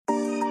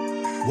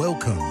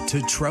Welcome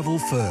to Travel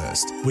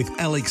First with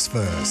Alex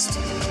First.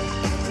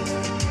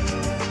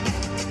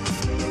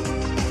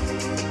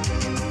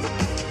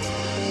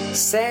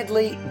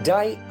 Sadly,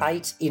 day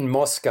 8 in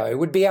Moscow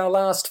would be our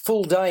last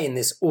full day in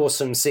this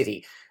awesome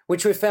city,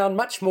 which we found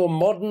much more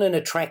modern and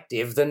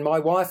attractive than my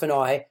wife and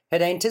I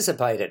had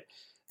anticipated.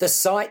 The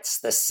sights,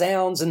 the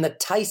sounds and the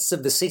tastes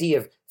of the city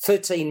of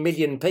 13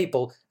 million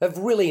people have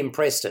really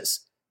impressed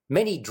us.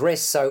 Many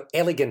dress so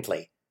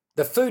elegantly.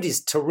 The food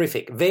is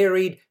terrific,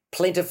 varied,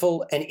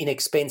 plentiful and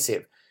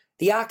inexpensive.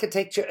 The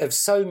architecture of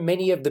so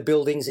many of the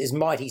buildings is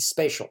mighty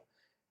special.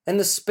 And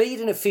the speed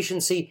and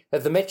efficiency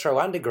of the Metro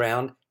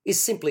Underground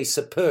is simply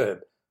superb.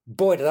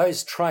 Boy, do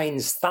those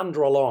trains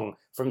thunder along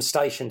from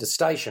station to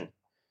station.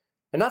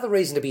 Another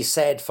reason to be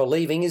sad for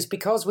leaving is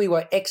because we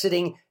were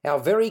exiting our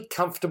very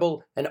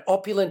comfortable and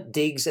opulent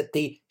digs at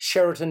the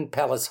Sheraton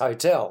Palace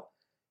Hotel.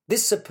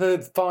 This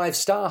superb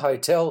 5-star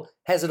hotel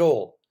has it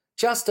all,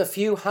 just a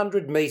few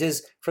hundred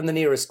metres from the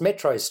nearest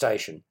metro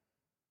station.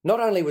 Not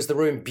only was the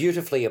room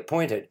beautifully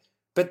appointed,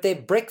 but their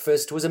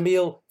breakfast was a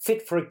meal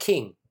fit for a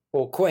king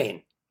or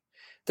queen.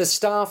 The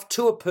staff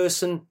to a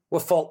person were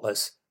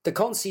faultless. The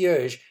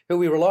concierge, who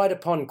we relied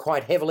upon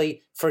quite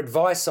heavily for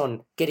advice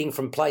on getting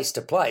from place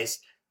to place,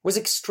 was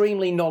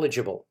extremely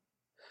knowledgeable.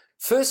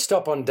 First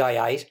stop on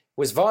day 8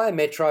 was via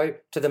metro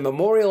to the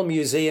Memorial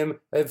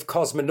Museum of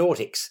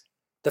Cosmonautics.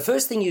 The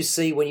first thing you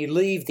see when you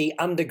leave the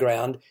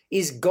underground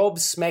is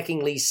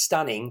gobsmackingly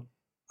stunning,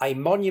 a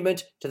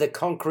monument to the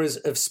conquerors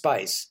of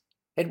space.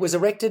 It was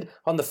erected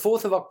on the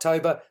 4th of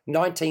October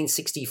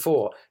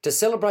 1964 to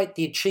celebrate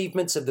the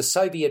achievements of the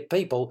Soviet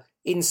people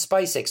in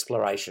space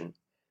exploration.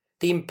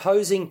 The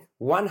imposing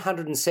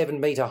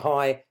 107-metre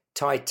high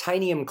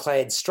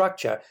titanium-clad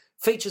structure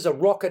features a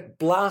rocket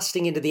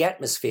blasting into the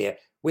atmosphere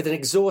with an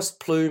exhaust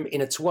plume in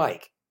its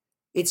wake.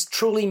 It's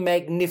truly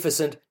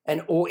magnificent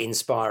and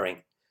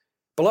awe-inspiring.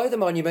 Below the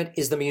monument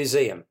is the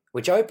museum,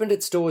 which opened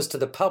its doors to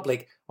the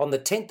public on the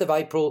 10th of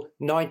April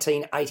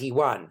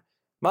 1981,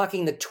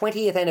 marking the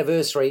 20th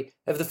anniversary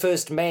of the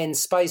first manned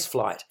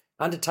spaceflight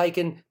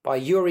undertaken by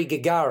Yuri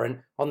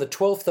Gagarin on the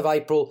 12th of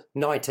April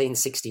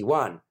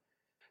 1961.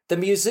 The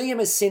museum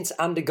has since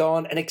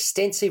undergone an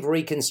extensive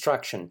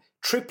reconstruction,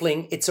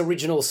 tripling its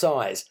original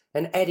size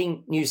and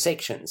adding new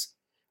sections.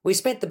 We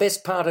spent the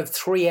best part of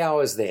 3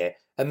 hours there,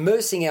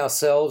 immersing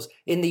ourselves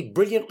in the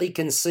brilliantly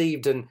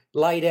conceived and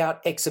laid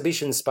out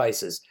exhibition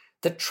spaces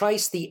that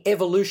trace the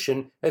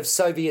evolution of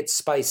Soviet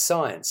space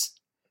science.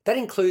 That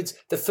includes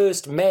the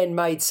first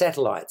man-made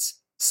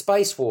satellites,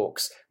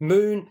 spacewalks,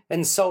 moon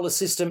and solar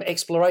system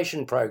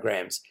exploration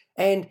programs,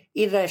 and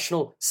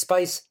international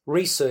space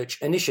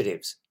research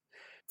initiatives.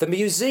 The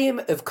Museum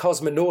of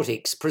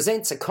Cosmonautics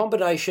presents a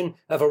combination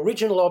of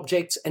original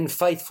objects and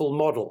faithful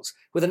models,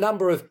 with a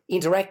number of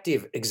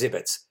interactive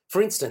exhibits.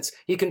 For instance,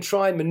 you can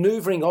try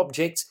manoeuvring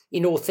objects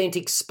in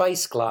authentic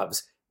space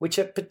gloves, which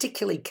are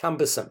particularly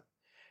cumbersome.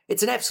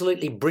 It's an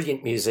absolutely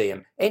brilliant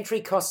museum.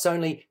 Entry costs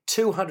only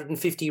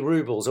 250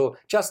 rubles, or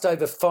just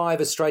over $5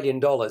 Australian,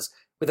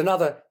 with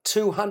another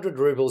 200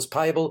 rubles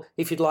payable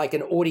if you'd like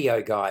an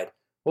audio guide,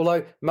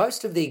 although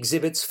most of the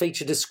exhibits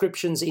feature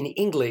descriptions in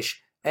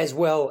English as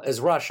well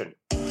as Russian.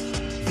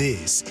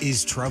 This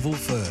is Travel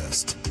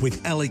First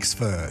with Alex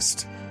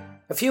First.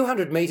 A few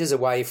hundred metres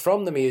away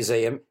from the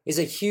museum is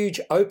a huge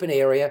open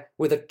area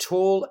with a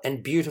tall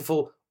and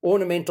beautiful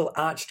ornamental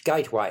arched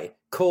gateway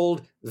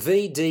called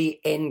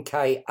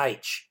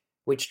VDNKH,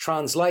 which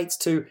translates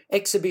to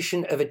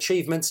Exhibition of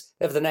Achievements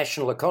of the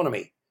National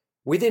Economy.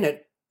 Within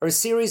it are a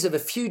series of a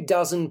few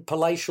dozen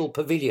palatial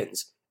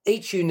pavilions,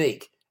 each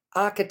unique,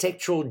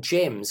 architectural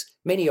gems,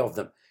 many of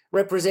them,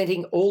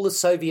 representing all the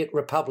Soviet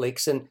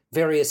republics and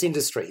various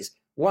industries,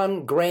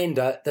 one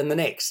grander than the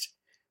next.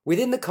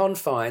 Within the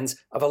confines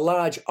of a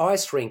large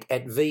ice rink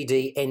at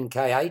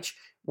VDNKH,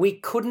 we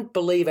couldn't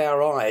believe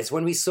our eyes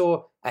when we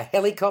saw a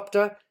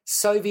helicopter,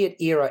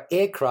 Soviet-era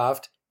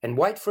aircraft, and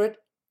wait for it,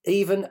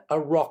 even a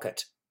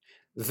rocket.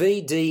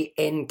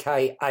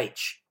 VDNKH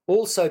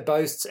also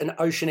boasts an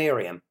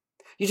oceanarium.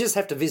 You just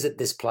have to visit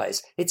this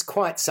place. It's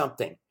quite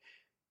something. A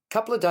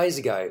couple of days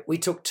ago, we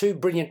took 2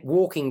 brilliant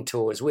walking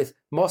tours with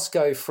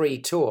Moscow Free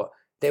Tour.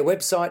 Their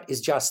website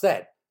is just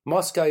that,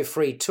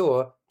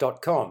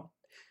 moscowfreetour.com.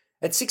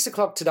 At 6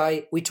 o'clock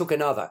today, we took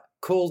another,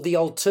 called the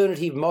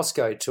Alternative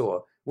Moscow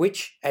Tour,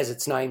 which, as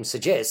its name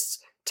suggests,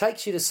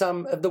 takes you to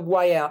some of the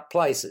way-out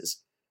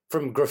places.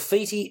 From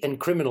graffiti and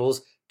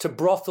criminals to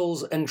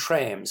brothels and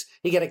trams,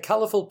 you get a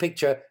colourful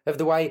picture of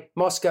the way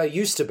Moscow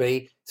used to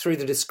be through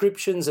the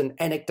descriptions and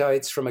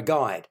anecdotes from a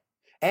guide.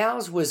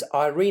 Ours was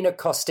Irina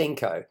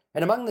Kostenko,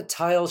 and among the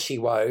tales she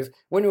wove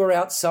when we were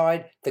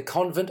outside the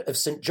convent of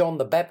St. John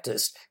the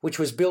Baptist, which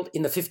was built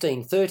in the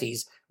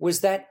 1530s,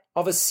 was that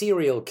of a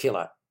serial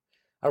killer.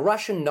 A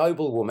Russian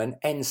noblewoman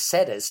and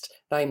sadist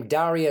named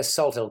Daria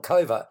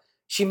Saltykova,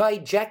 she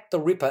made Jack the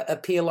Ripper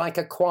appear like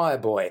a choir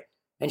boy,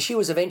 and she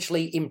was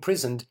eventually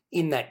imprisoned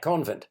in that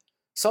convent.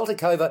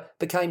 Saltykova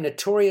became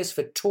notorious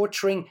for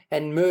torturing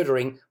and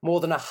murdering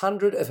more than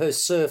 100 of her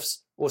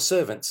serfs or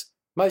servants,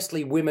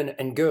 mostly women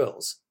and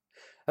girls.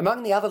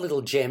 Among the other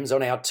little gems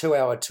on our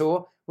 2-hour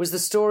tour was the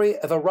story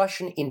of a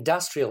Russian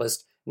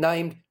industrialist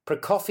named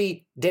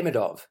Prokofy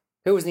Demidov,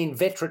 who was an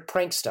inveterate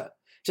prankster.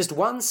 Just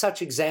one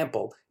such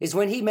example is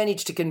when he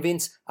managed to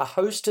convince a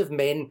host of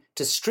men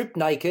to strip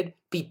naked,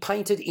 be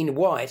painted in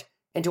white,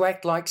 and to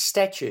act like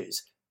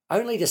statues,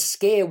 only to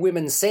scare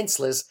women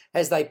senseless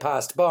as they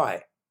passed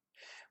by.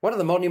 One of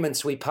the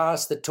monuments we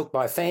passed that took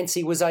my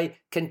fancy was a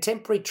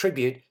contemporary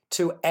tribute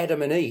to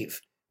Adam and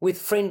Eve,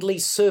 with friendly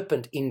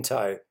serpent in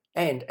tow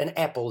and an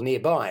apple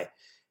nearby.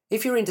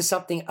 If you're into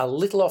something a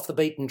little off the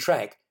beaten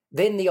track,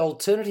 then the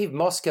Alternative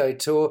Moscow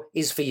tour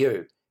is for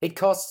you. It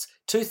costs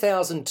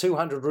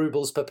 2,200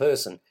 rubles per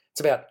person. It's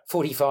about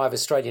 45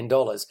 Australian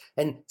dollars,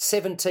 and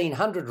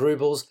 1,700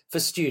 rubles for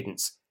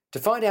students. To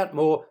find out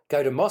more,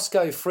 go to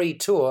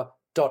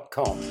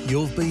moscowfreetour.com.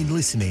 You've been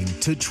listening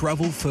to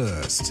Travel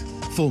First.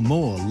 For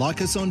more,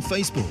 like us on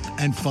Facebook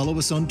and follow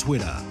us on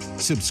Twitter.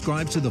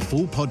 Subscribe to the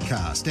full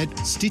podcast at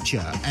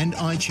Stitcher and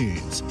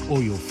iTunes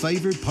or your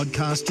favourite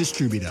podcast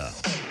distributor.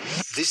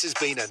 This has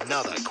been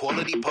another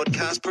quality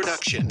podcast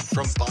production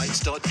from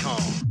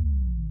Bytes.com.